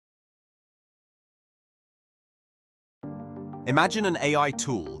Imagine an AI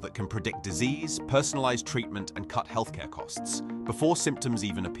tool that can predict disease, personalized treatment, and cut healthcare costs before symptoms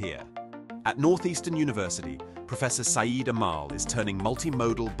even appear. At Northeastern University, Professor Saeed Amal is turning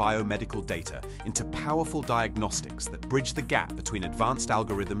multimodal biomedical data into powerful diagnostics that bridge the gap between advanced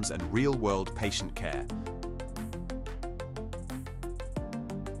algorithms and real-world patient care.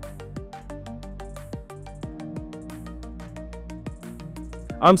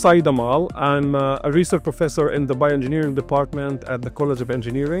 I'm Saeed Amal. I'm a research professor in the Bioengineering department at the College of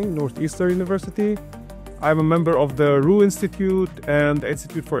Engineering, Northeastern University. I'm a member of the RU Institute and the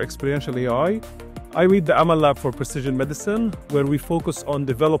Institute for Experiential AI. I lead the Amal Lab for Precision Medicine, where we focus on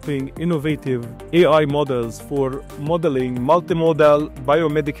developing innovative AI models for modeling multimodal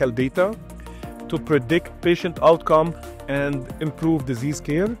biomedical data to predict patient outcome and improve disease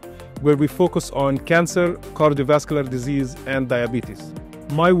care, where we focus on cancer, cardiovascular disease, and diabetes.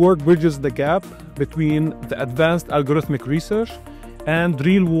 My work bridges the gap between the advanced algorithmic research and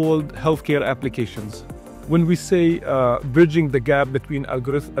real-world healthcare applications. When we say bridging the gap between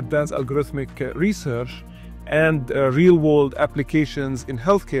advanced algorithmic research and real-world applications in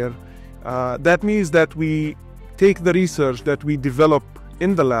healthcare, that means that we take the research that we develop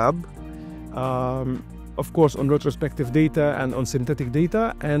in the lab, of course on retrospective data and on synthetic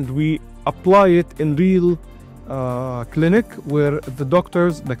data, and we apply it in real clinic, where the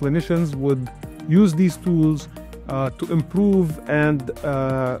doctors, the clinicians, would use these tools to improve and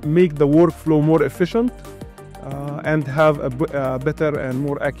make the workflow more efficient and have a better and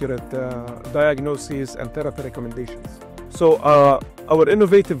more accurate diagnosis and therapy recommendations. So our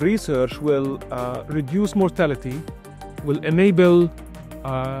innovative research will reduce mortality, will enable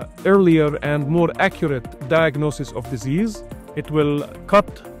earlier and more accurate diagnosis of disease. It will cut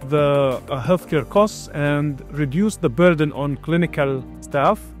the healthcare costs and reduce the burden on clinical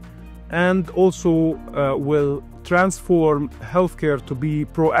staff, and also will transform healthcare to be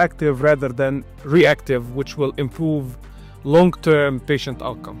proactive rather than reactive, which will improve long-term patient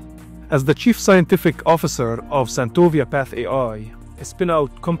outcome. As the Chief Scientific Officer of Santovia Path AI, a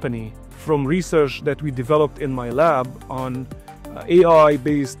spin-out company from research that we developed in my lab on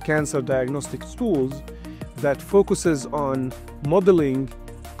AI-based cancer diagnostics tools that focuses on modeling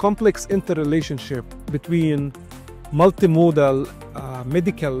complex interrelationship between multimodal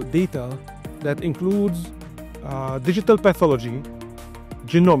medical data that includes digital pathology,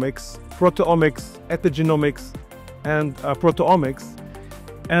 genomics, proteomics, epigenomics, and proteomics,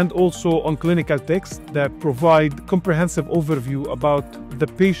 and also on clinical texts that provide comprehensive overview about the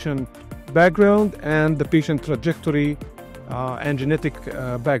patient background and the patient trajectory and genetic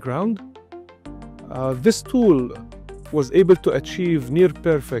background. This tool was able to achieve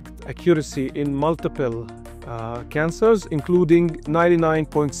near-perfect accuracy in multiple cancers, including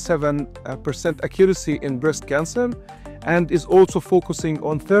 99.7% accuracy in breast cancer, and is also focusing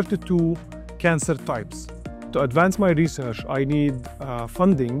on 32 cancer types. To advance my research, I need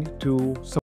funding to